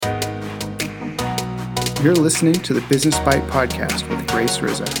You're listening to the Business Bite Podcast with Grace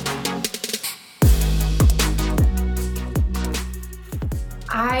Rizzo.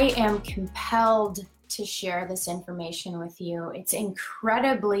 I am compelled to share this information with you. It's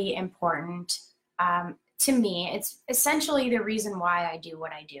incredibly important to me. It's essentially the reason why I do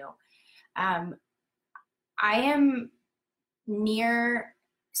what I do. I am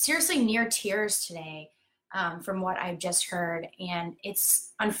seriously near tears today from what I've just heard. And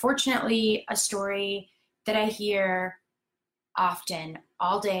it's unfortunately a story that I hear often,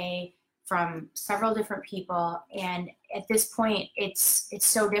 all day, from several different people. And at this point, it's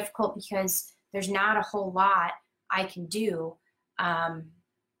so difficult because there's not a whole lot I can do.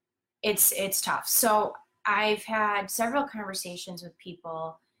 It's tough. So I've had several conversations with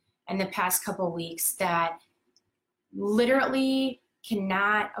people in the past couple of weeks that literally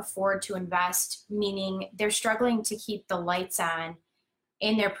cannot afford to invest, meaning they're struggling to keep the lights on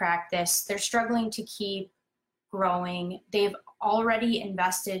in their practice. They're struggling to keep growing. They've already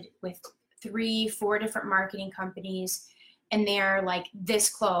invested with 3-4 different marketing companies, and they're like this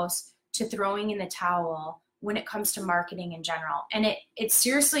close to throwing in the towel when it comes to marketing in general. And it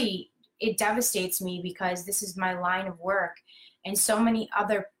seriously, it devastates me because this is my line of work, and so many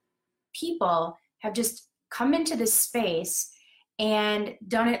other people have just come into this space and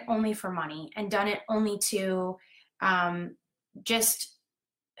done it only for money and done it only to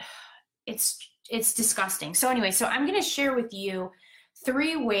it's disgusting. So anyway, so I'm going to share with you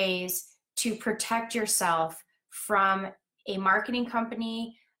 3 ways to protect yourself from a marketing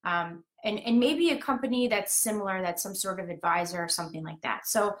company, and maybe a company that's similar, that's some sort of advisor or something like that.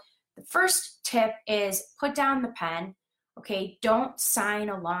 So the first tip is put down the pen. Okay, don't sign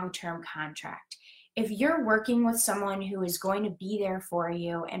a long-term contract. If you're working with someone who is going to be there for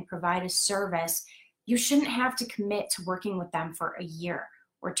you and provide a service, you shouldn't have to commit to working with them for a year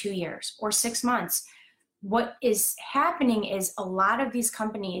or 2 years or 6 months. What is happening is a lot of these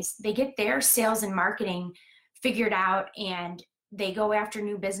companies, they get their sales and marketing figured out and they go after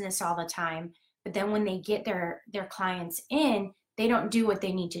new business all the time. But then when they get their clients in, they don't do what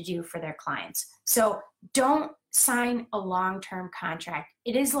they need to do for their clients. So don't sign a long-term contract.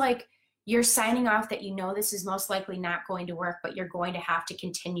 It is like you're signing off that you know this is most likely not going to work, but you're going to have to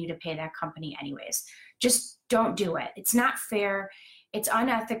continue to pay that company anyways. Just don't do it. It's not fair. It's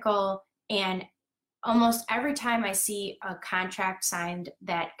unethical. And almost every time I see a contract signed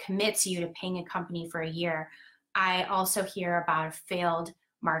that commits you to paying a company for a year, I also hear about a failed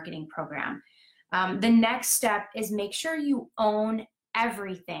marketing program. The next step is make sure you own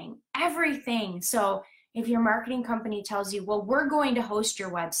everything. So if your marketing company tells you, well, we're going to host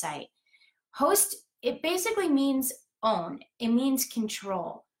your website, host, it basically means own. It means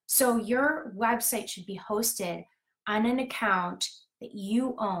control. So your website should be hosted on an account that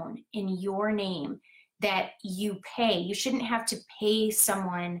you own in your name, that you pay. You shouldn't have to pay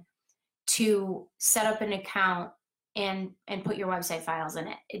someone to set up an account and put your website files in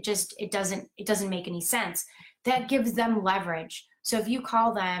it. It doesn't make any sense. That gives them leverage. So if you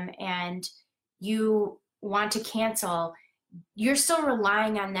call them and you want to cancel, you're still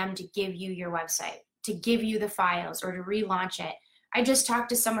relying on them to give you your website, to give you the files, or to relaunch it. I just talked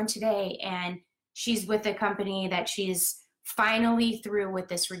to someone today, and she's with a company that she's finally through with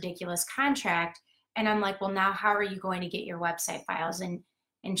this ridiculous contract. And I'm like, well, now how are you going to get your website files? And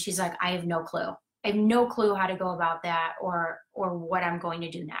she's like, I have no clue. I have no clue how to go about that or what I'm going to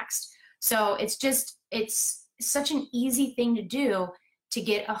do next. So it's such an easy thing to do to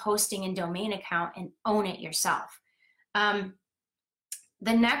get a hosting and domain account and own it yourself. The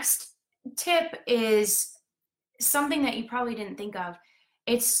next tip is something that you probably didn't think of.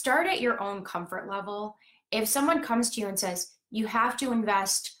 It's start at your own comfort level. If someone comes to you and says, you have to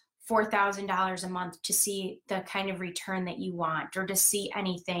invest $4,000 a month to see the kind of return that you want, or to see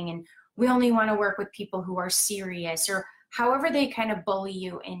anything, and we only want to work with people who are serious, or however they kind of bully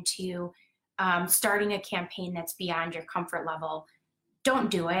you into starting a campaign that's beyond your comfort level,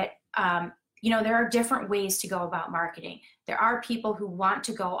 don't do it. There are different ways to go about marketing. There are people who want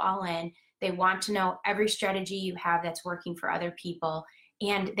to go all in. They want to know every strategy you have that's working for other people,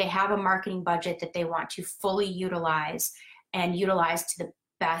 and they have a marketing budget that they want to fully utilize and utilize to the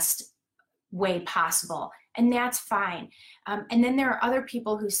best way possible. And that's fine. And then there are other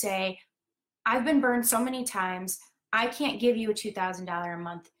people who say, I've been burned so many times, I can't give you a $2,000 a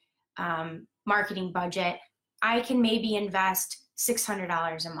month marketing budget. I can maybe invest $600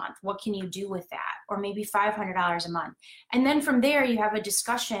 a month. What can you do with that? Or maybe $500 a month. And then from there, you have a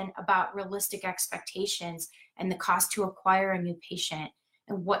discussion about realistic expectations and the cost to acquire a new patient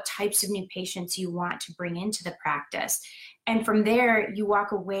and what types of new patients you want to bring into the practice. And from there, you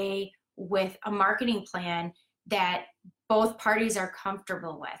walk away with a marketing plan that both parties are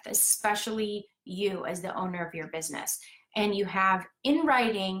comfortable with, especially you as the owner of your business. And you have in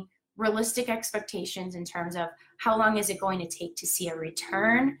writing realistic expectations in terms of how long is it going to take to see a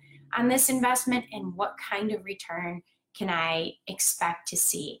return on this investment and what kind of return can I expect to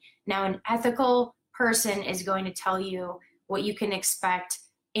see. Now, an ethical person is going to tell you what you can expect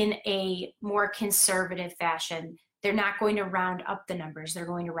in a more conservative fashion. They're not going to round up the numbers. They're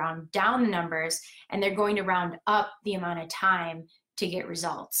going to round down the numbers, and they're going to round up the amount of time to get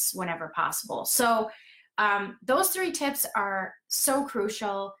results whenever possible. So those 3 tips are so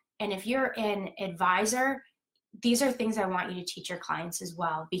crucial. And if you're an advisor, these are things I want you to teach your clients as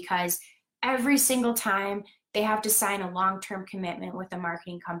well, because every single time they have to sign a long-term commitment with a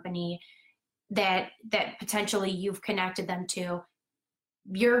marketing company that potentially you've connected them to,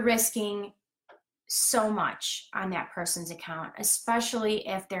 you're risking so much on that person's account, especially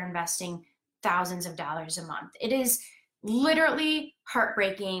if they're investing thousands of dollars a month. It is literally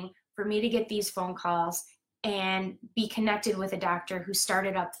heartbreaking for me to get these phone calls and be connected with a doctor who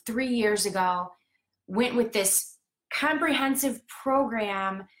started up 3 years ago, went with this comprehensive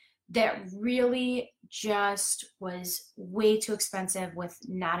program that really just was way too expensive with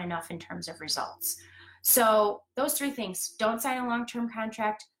not enough in terms of results. So those 3 things: don't sign a long-term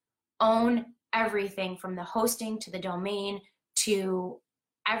contract, own everything from the hosting to the domain to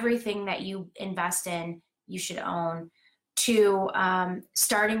everything that you invest in, you should own, to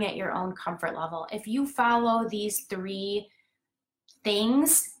starting at your own comfort level. If you follow these 3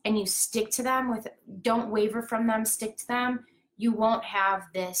 things and you stick to them, don't waver from them, stick to them, you won't have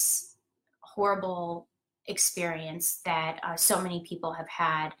this horrible experience that so many people have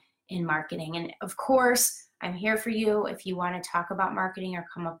had in marketing. And of course, I'm here for you. If you want to talk about marketing or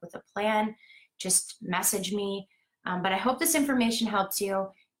come up with a plan, just message me. But I hope this information helps you.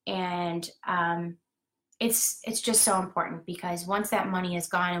 And it's just so important, because once that money is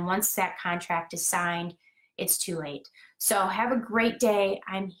gone and once that contract is signed, it's too late. So have a great day.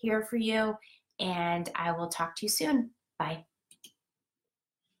 I'm here for you, and I will talk to you soon.